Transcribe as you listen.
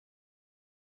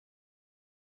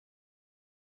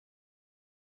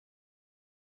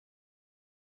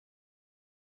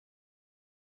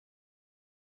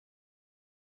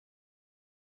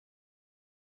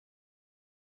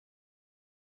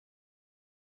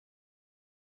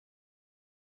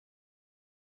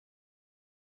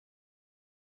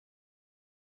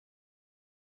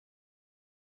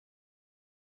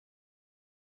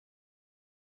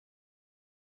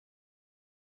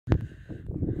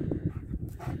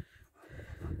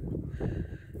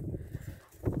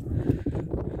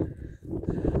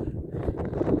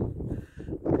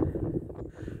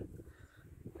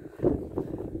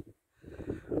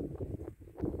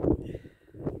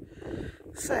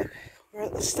So we're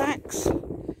at the stacks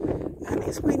and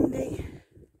it's windy.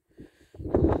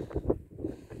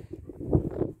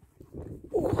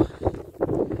 Ooh.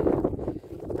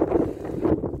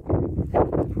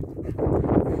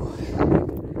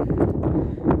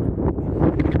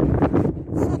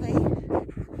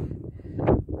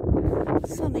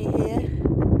 Sunny here,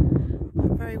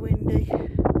 but very windy.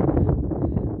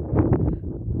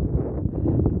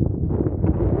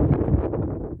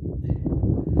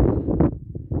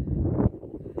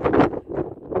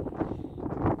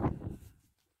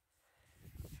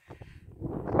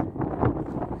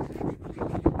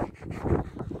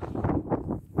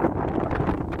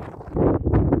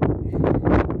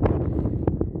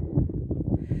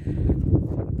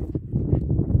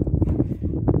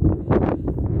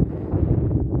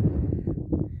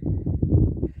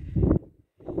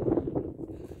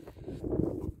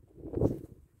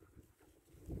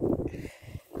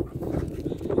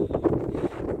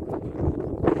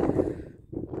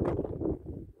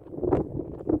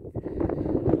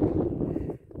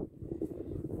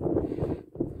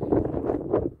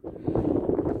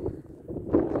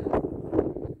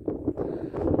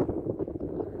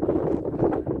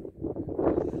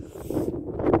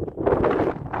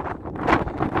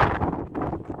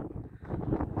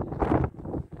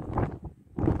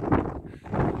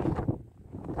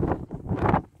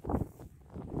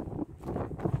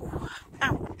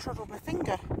 Ow, trod on my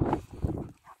finger.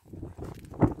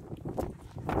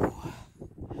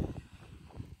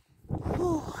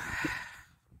 Ooh.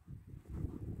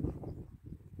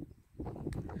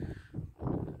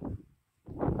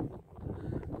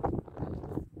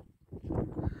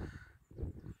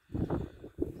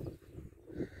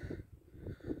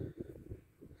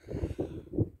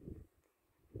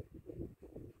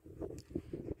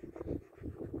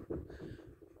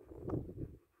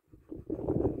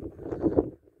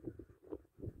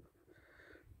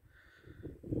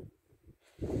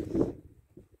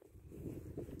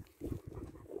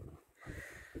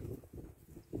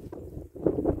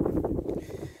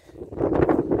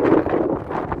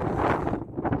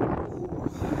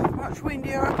 Much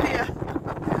windier up here.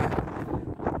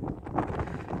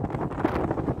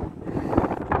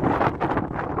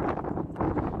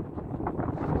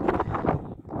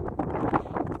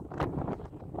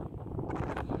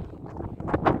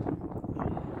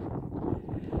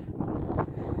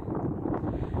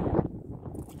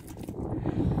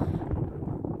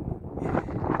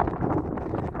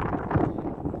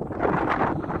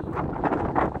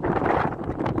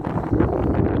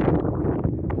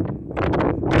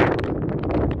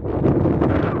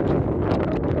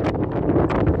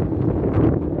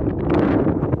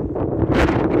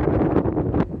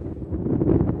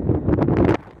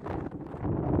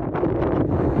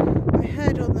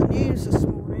 This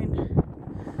morning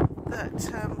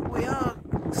that we are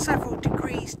several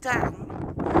degrees down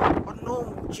on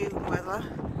normal June weather,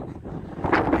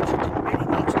 which I didn't really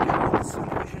need to go on the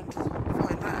television to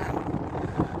find that out,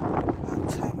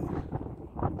 but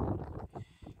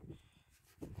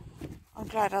I'm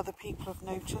glad other people have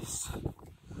noticed,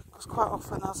 because quite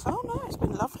often they'll say, oh no, it's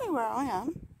been lovely where I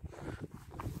am.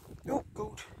 Oh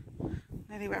good,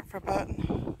 nearly went for a burton.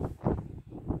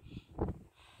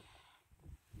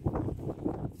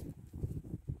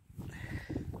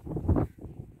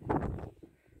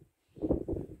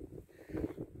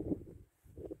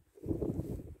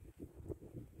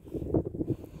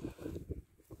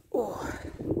 Oh,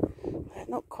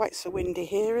 not quite so windy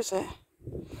here, is it?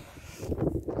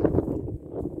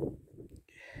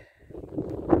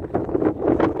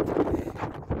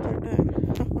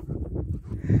 Don't know.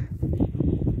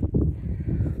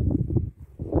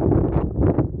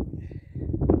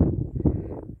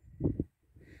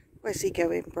 Where's he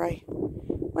going, Brea?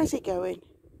 Where's he going?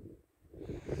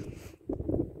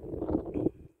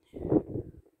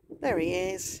 There he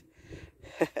is.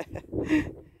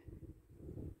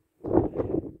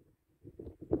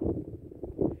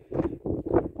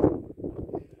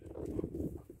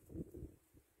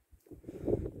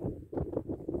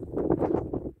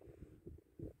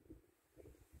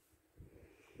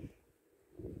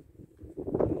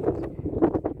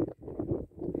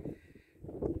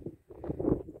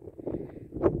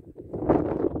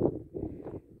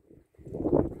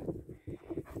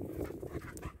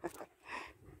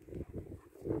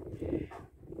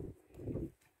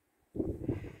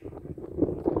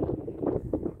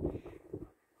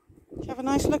 Did you have a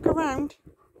nice look around?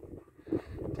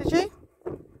 Did you?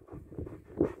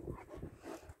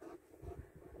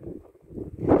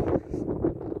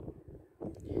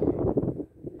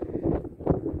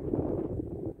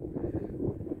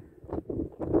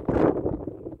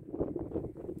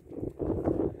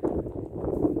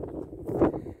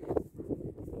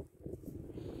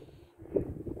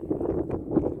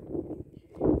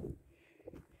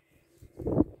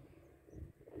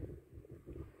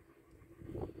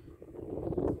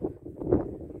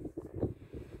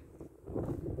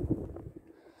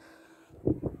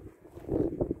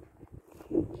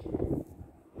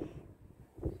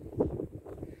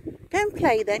 Go and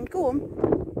play then, go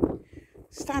on.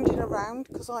 Standing around,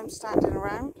 because I'm standing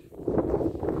around.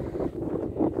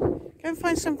 Go and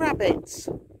find some rabbits.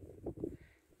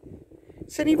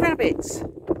 See any rabbits?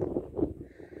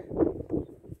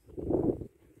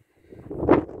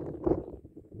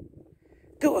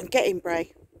 Go on, get him,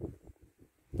 Brea.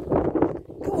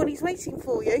 Go on, he's waiting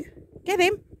for you. Get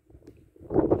him.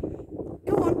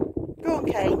 Go on,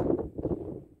 Kane.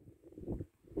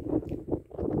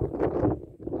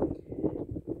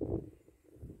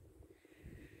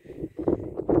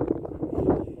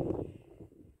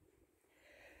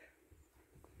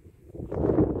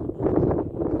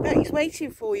 No, he's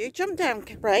waiting for you. Jump down,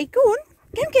 Brea. Go on,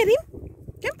 go and get him.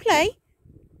 Go and play.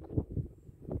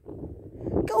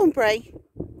 Go on, Brea.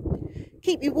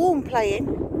 Keep you warm playing.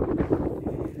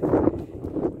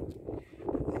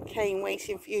 Kane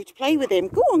waiting for you to play with him.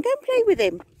 Go on, go and play with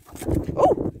him.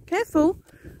 Oh, careful.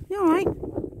 You alright?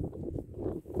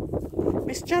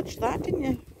 Misjudged that, didn't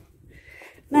you?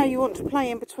 Now you want to play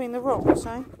in between the rocks,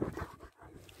 eh?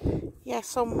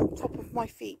 Yes, on top of my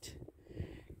feet.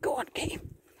 Go on, get him.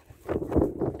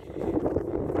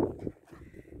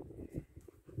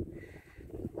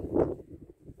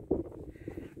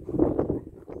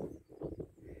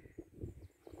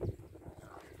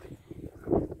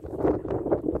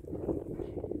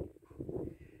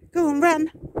 Go on,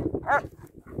 run.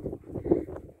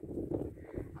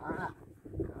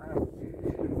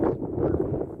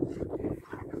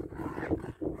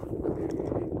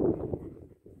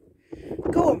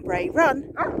 Go on, Brea,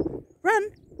 run. Run.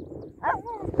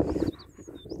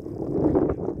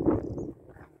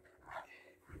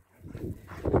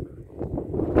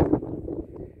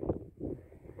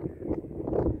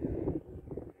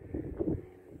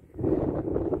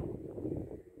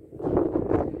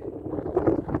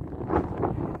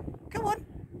 Go on.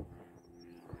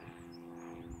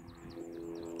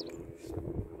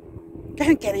 Go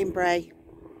and get him, Brea.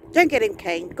 Don't get him,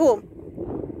 Kane. Go on.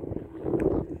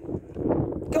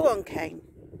 Go on, Kane.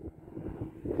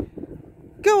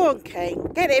 Go on,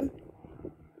 Kane. Get him.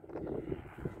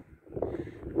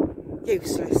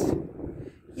 Useless.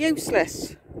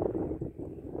 Useless.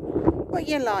 What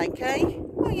you like, eh?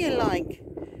 What you like?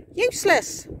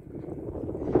 Useless.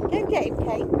 Go and get him,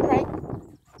 Kane. Brea.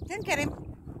 Go and get him.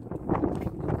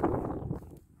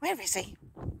 Where is he?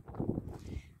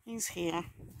 He's here.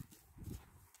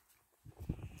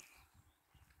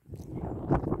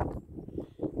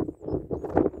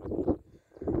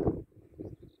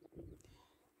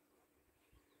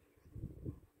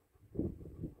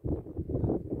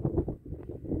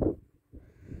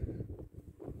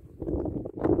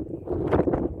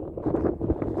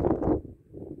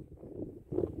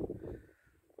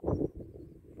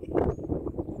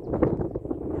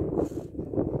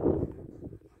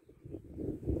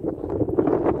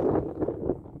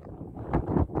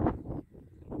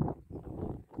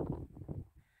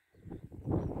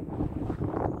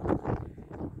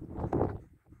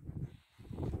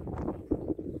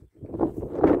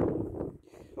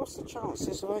 What's the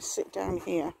chances if I sit down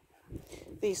here?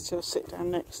 These two will sit down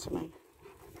next to me.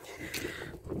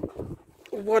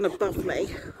 One above me.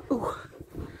 Ooh.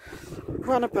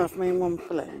 One above me and one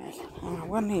below me.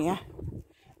 One here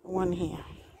and one here.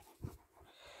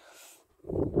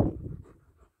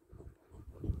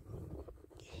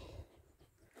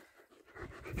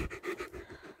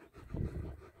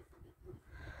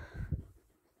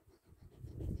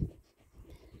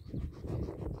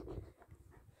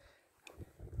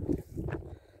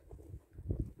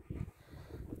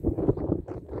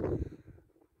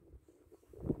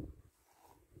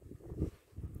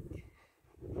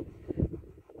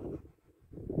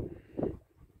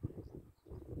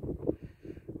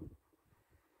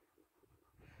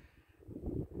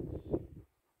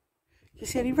 Do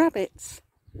you see any rabbits?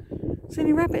 See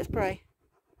any rabbits, Brea?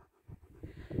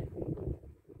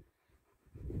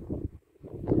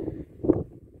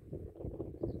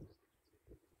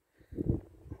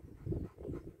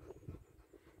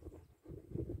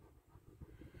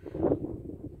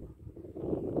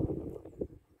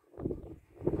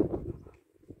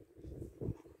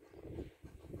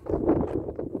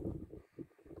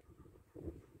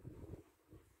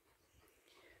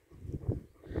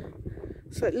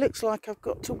 So it looks like I've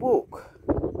got to walk,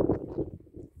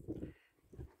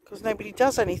 because nobody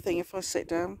does anything if I sit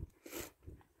down.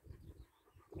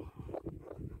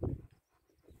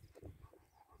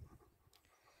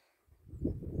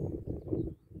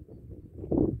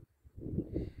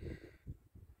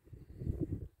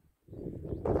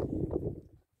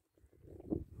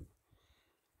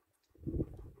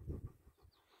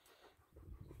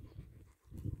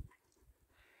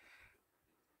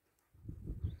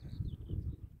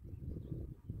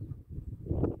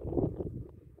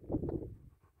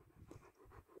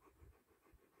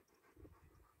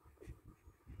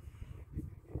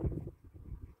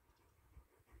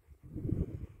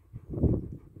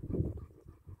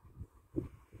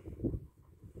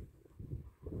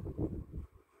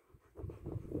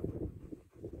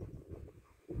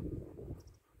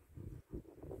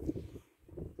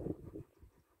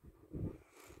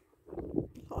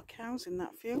 cows in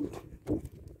that field.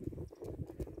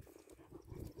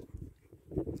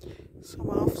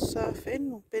 Someone off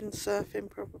surfing, or been surfing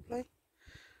probably.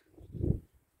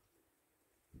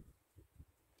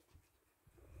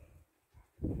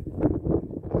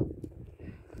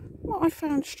 What I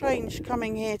found strange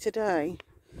coming here today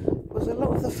was a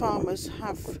lot of the farmers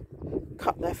have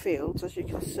cut their fields, as you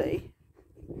can see.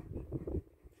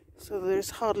 So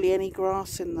there's hardly any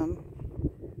grass in them,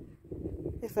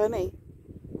 if any,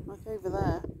 like over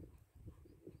there.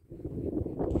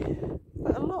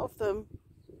 But a lot of them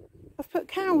have put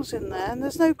cows in there and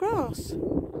there's no grass.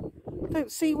 I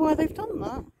don't see why they've done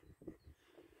that.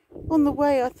 On the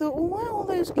way I thought, well, why are all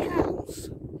those cows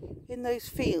in those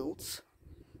fields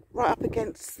right up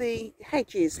against the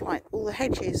hedges, like all the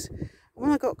hedges? And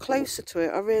when I got closer to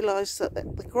it I realised that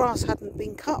the grass hadn't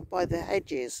been cut by the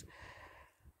hedges.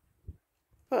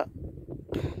 But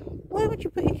why would you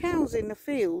put your cows in a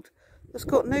field that's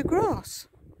got no grass?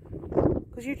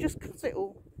 Because you just cut it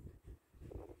all.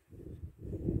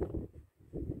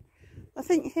 I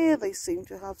think here they seem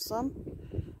to have some.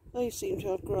 They seem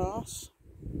to have grass.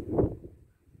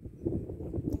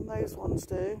 And those ones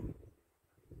do.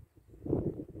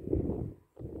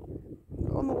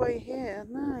 But on the way here,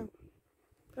 no.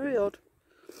 Very odd.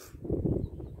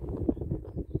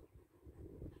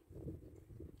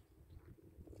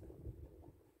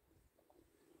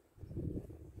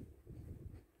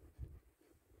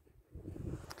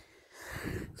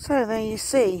 So there you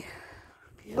see,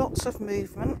 lots of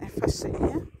movement if I sit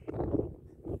here.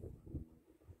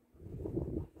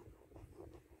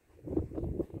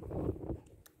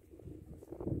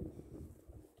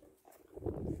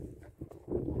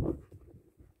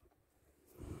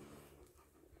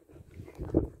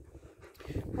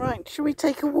 Right, shall we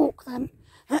take a walk then?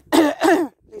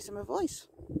 Losing my voice.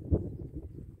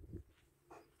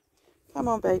 Come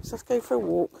on babes, let's go for a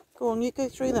walk. Go on, you go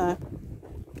through there.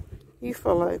 You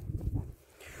follow.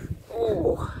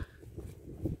 Oh.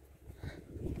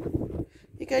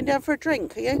 You going down for a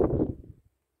drink, are you?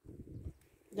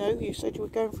 No, you said you were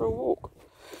going for a walk.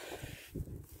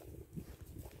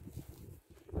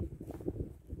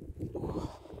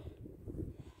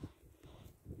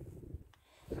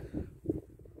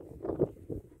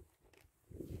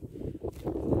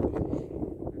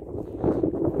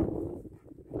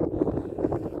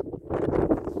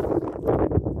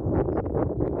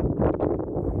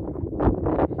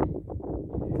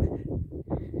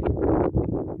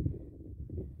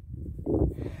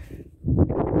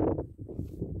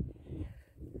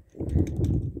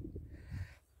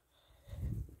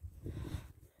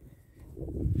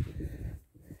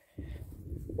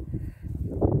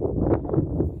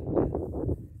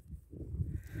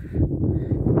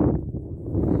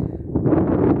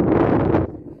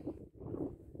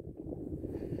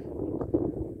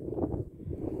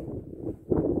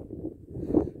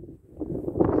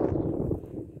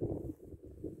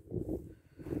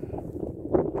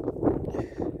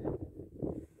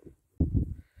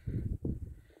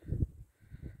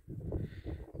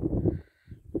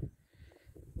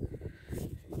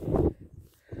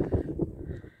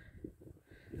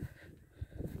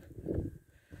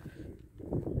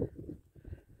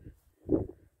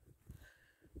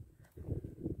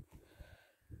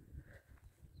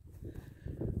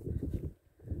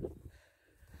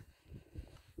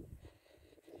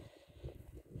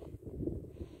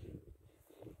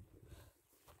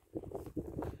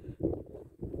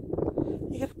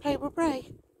 You gonna play with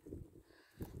Brea?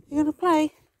 You gonna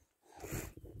play?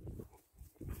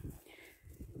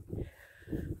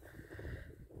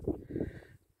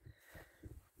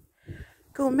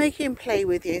 Go on, make him play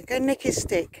with you. Go nick his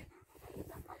stick.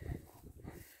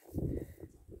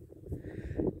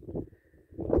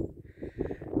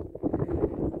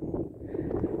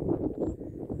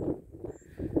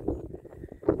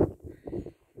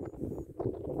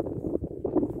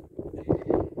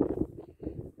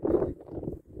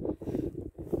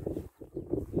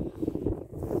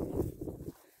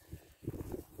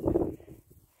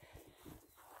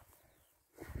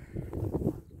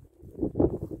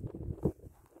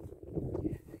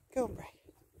 Go on, Brea.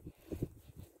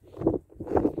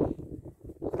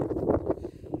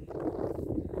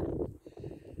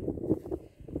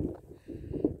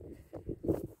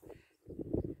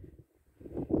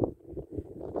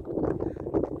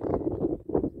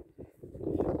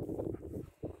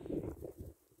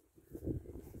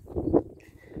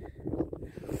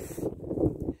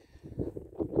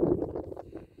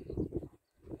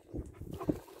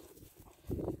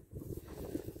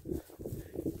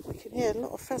 We can hear a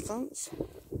lot of pheasants.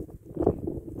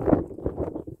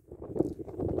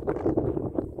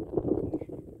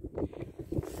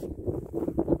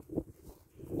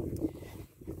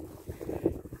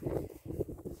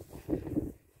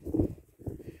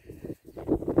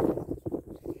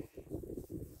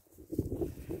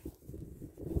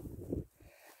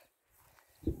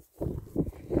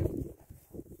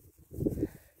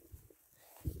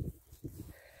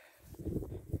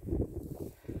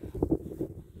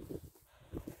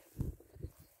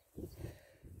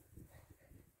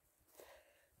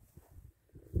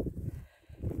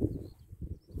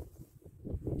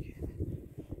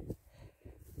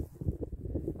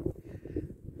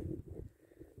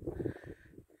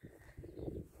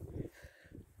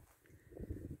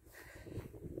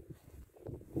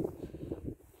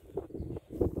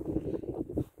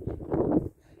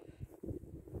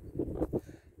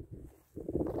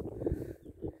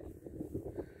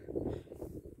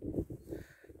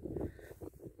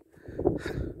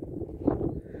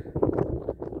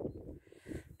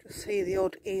 Just see the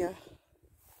odd ear.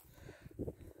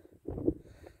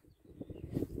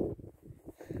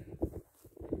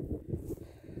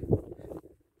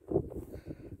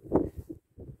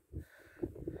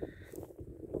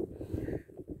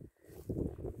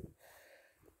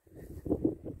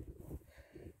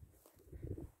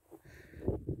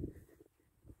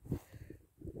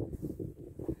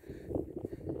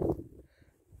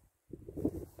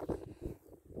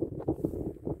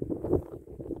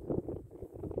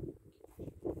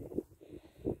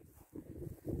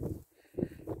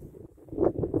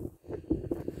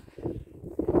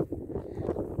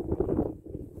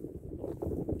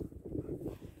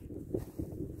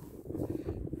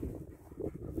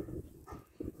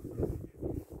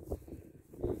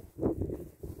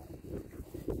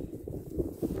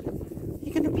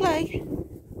 You gonna play?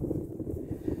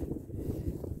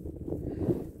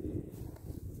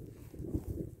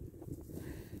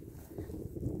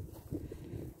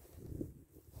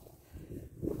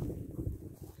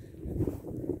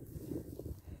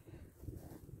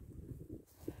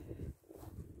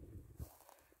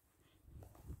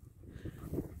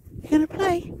 You gonna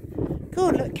play? Go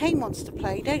on, look, Kane wants to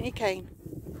play, don't you, Kane?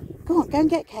 Go on, go and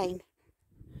get Kane.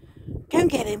 Go and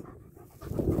get him.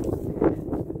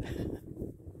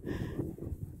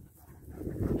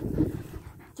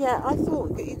 Yeah, I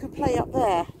thought that you could play up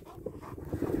there.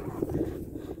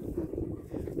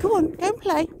 Come on, go and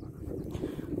play.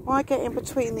 Why get in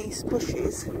between these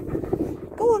bushes?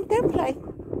 Go on, go and play.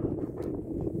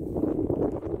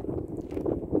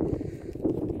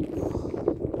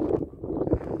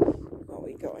 What have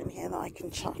we got in here that I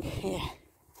can chuck here?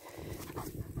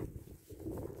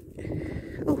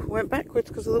 Oh, went backwards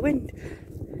because of the wind.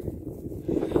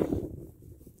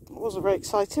 It wasn't very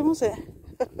exciting, was it?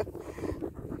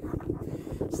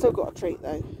 Still got a treat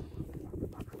though.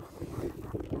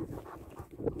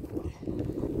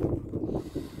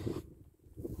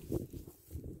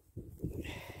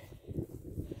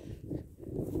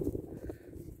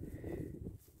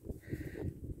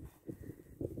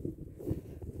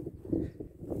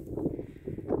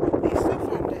 You still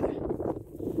found it.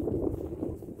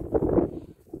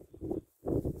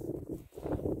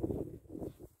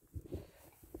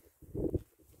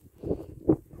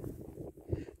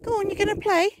 Go on, you're going to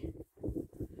play?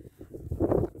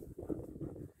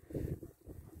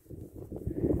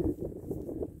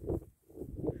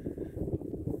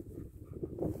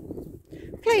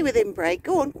 Play with him, Brea.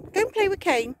 Go on, go and play with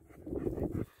Kane.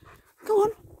 Go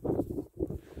on.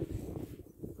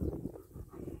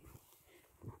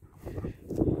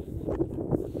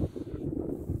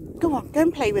 Go on, go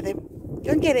and play with him.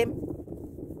 Go and get him.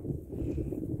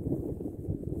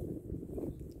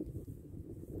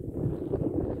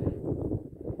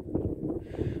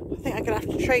 I think I'm going to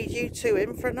have to trade you to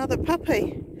him for another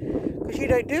puppy. Because you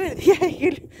don't do it. Yeah,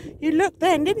 you looked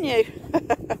then, didn't you?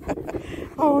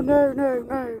 Oh, no, no,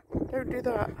 no. Don't do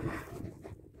that.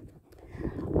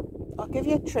 I'll give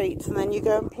you a treat and then you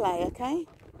go and play, okay?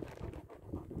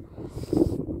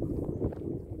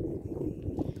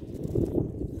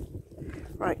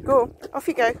 Right, go on. Off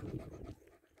you go.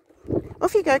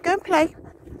 Off you go. Go and play.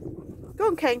 Go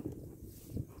on, Kane.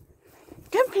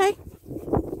 Go and play.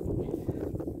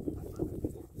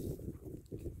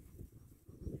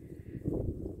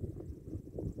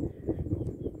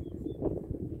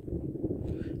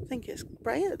 I think it's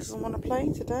Brea that doesn't want to play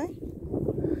today.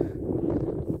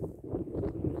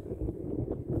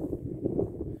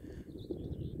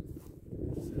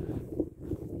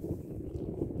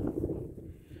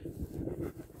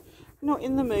 Not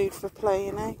in the mood for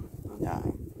playing, eh?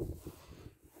 No.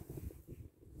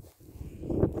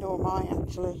 Nor am I,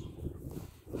 actually.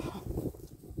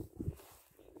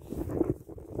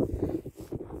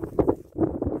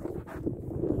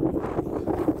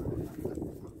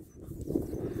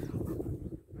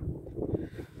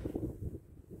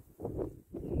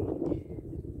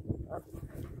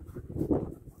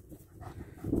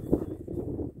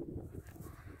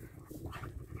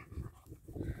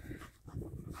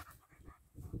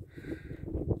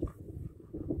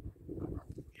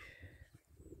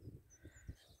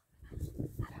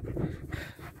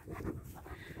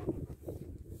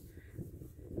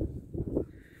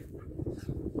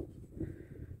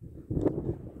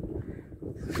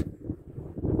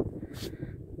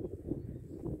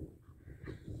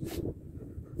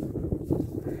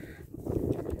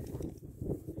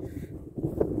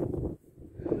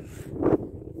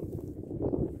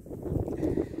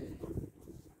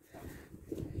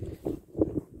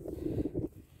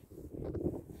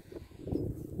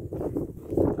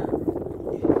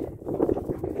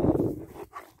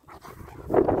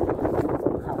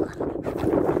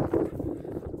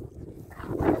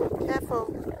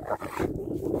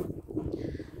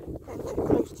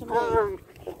 seems to me.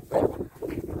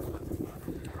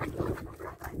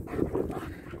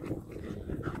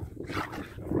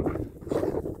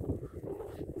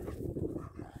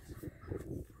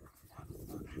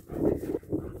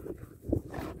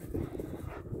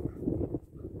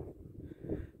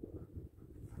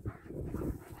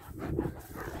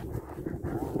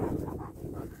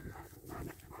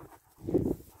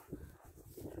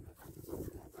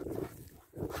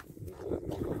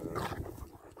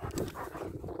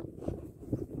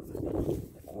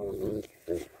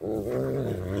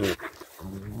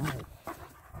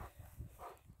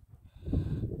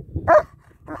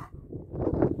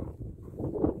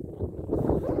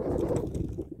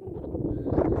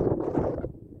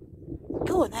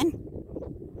 Go on then.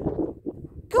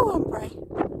 Go on, Brea.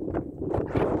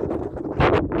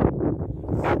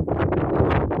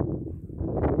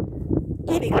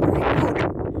 Get him, Brea. Go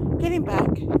on. Get him back.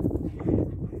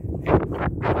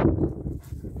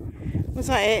 Was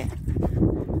that it?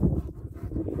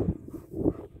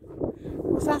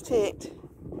 Was that it?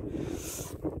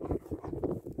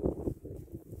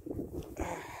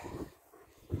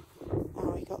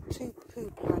 Now we got 2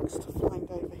 poo bags to find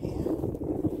over here.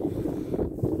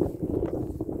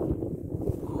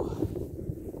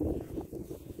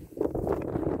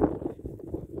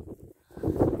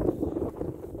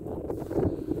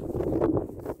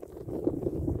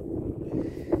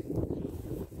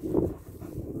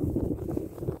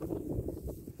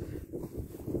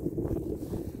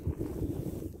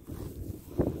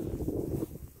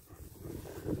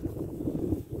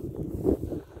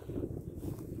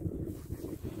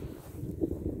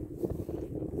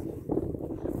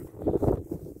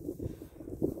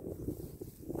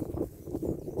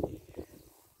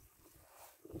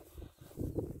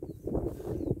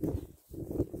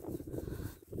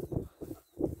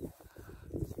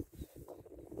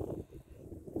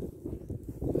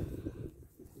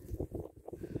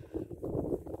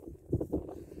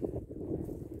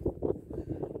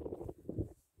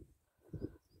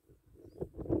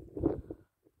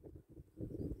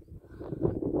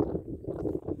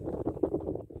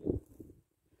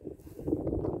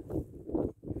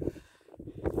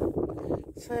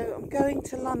 So I'm going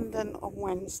to London on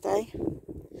Wednesday,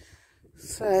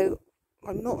 so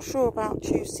I'm not sure about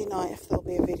Tuesday night if there'll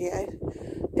be a video.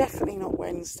 Definitely not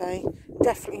Wednesday,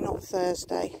 definitely not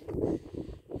Thursday,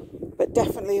 but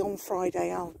definitely on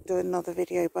Friday I'll do another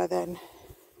video by then.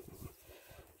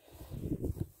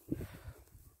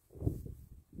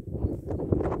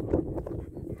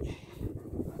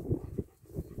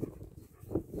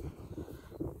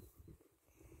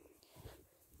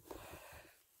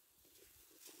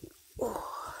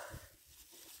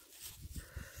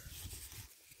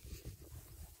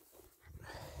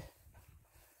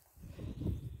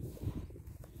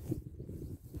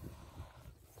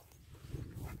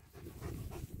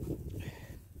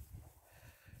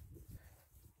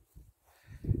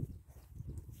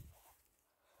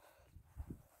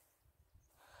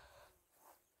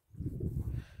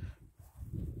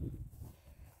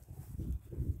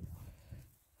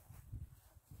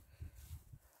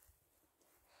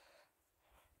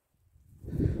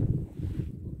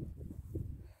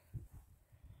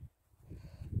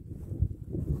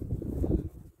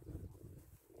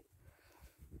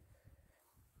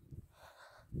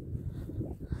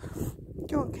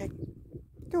 Go on, Kane.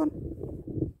 Go on.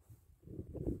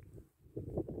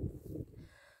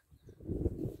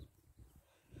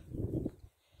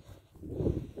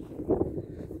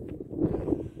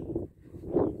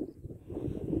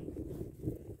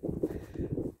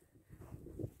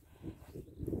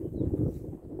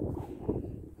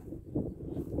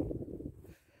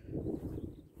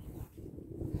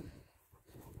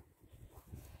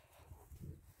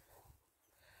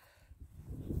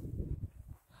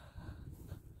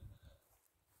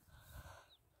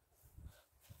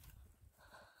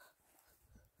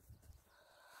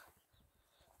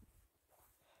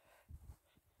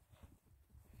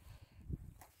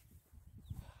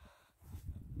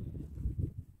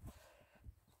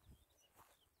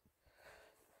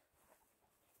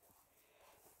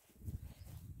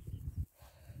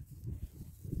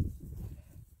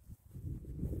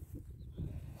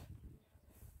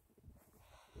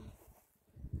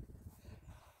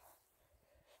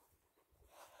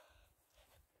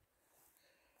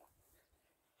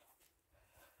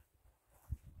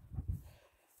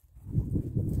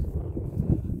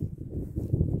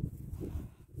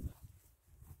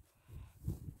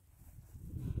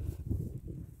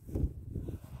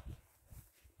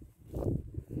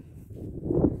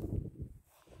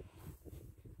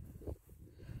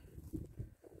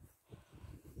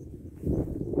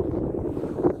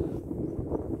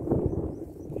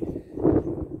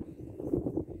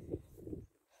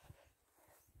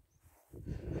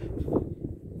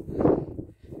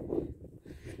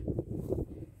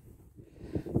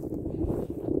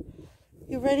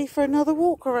 ready for another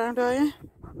walk around, are you?